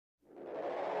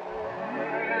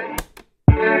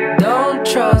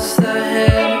trust the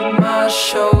head, my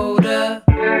shoulder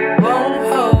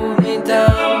won't hold me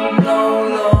down no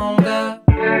longer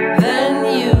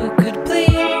than you could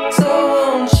please. So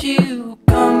won't you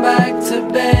come back to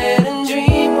bed and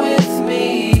dream with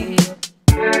me?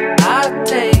 I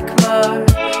take my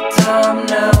time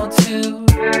now to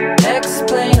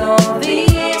explain all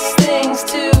these things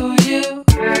to you.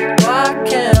 Why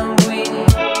can't we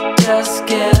just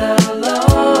get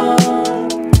along?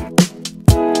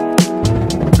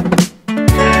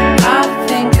 I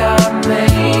think I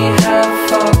may have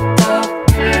fucked up.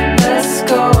 Let's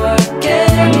go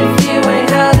again. If you ain't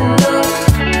had enough,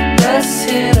 let's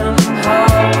hit 'em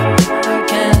hard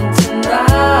again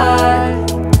tonight.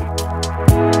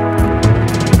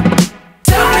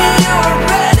 Tell me you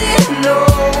already know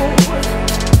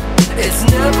it's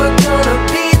never gonna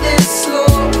be this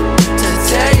slow to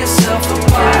tear yourself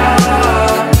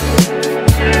apart.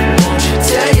 Won't you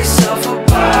tear yourself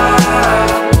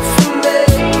apart for me?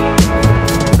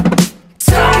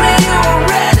 Tell me you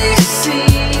already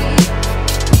see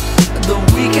the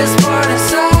weakest part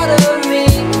inside of me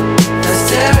that's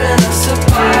tearing us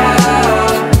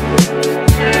apart.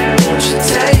 Won't you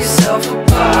tear yourself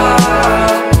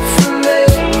apart for me?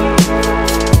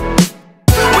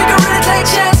 We can really take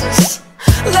chances,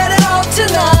 let it all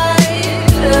tonight.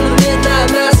 And the midnight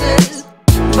masses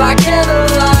by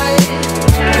candlelight,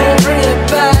 gonna bring it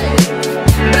back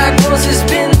once it's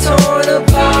been torn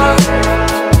apart.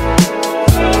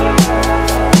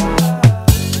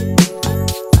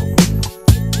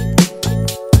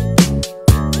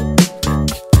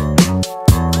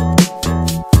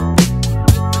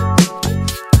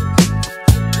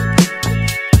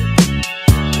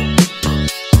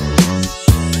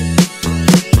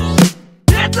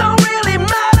 It don't really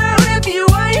matter if you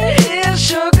ain't here,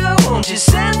 sugar. Won't you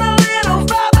send a little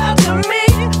vibe out to me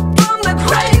from the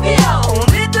graveyard?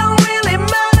 It don't really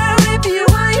matter if you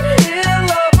ain't here,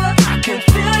 lover. I can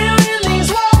feel you in these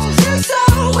walls, and so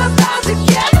we're about to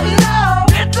get low.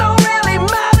 It don't really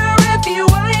matter if you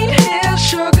ain't here,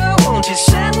 sugar. Won't you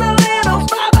send a little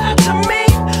vibe out to me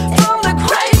from the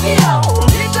graveyard?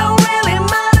 It don't really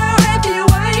matter if you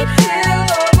ain't here,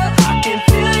 lover. I can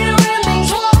feel you in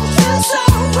these walls, and so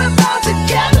we're about to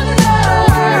get low.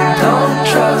 Don't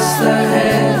trust the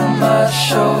head on my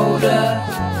shoulder,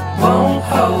 won't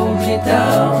hold me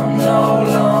down no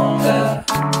longer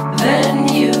than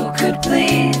you could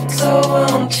please. So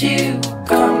won't you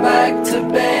come